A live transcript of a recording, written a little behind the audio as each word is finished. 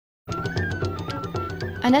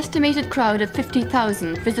An estimated crowd of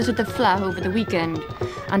 50,000 visited the Fleadh over the weekend,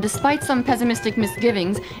 and despite some pessimistic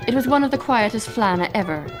misgivings, it was one of the quietest Fleadhna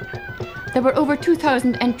ever. There were over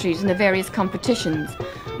 2,000 entries in the various competitions,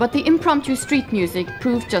 but the impromptu street music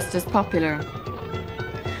proved just as popular.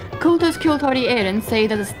 Comhaltas Ceoltóirí Éireann say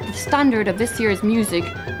that the standard of this year's music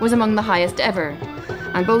was among the highest ever,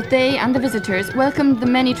 and both they and the visitors welcomed the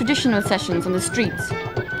many traditional sessions on the streets.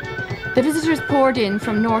 The visitors poured in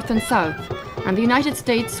from north and south, and the United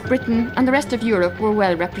States, Britain and the rest of Europe were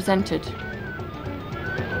well represented.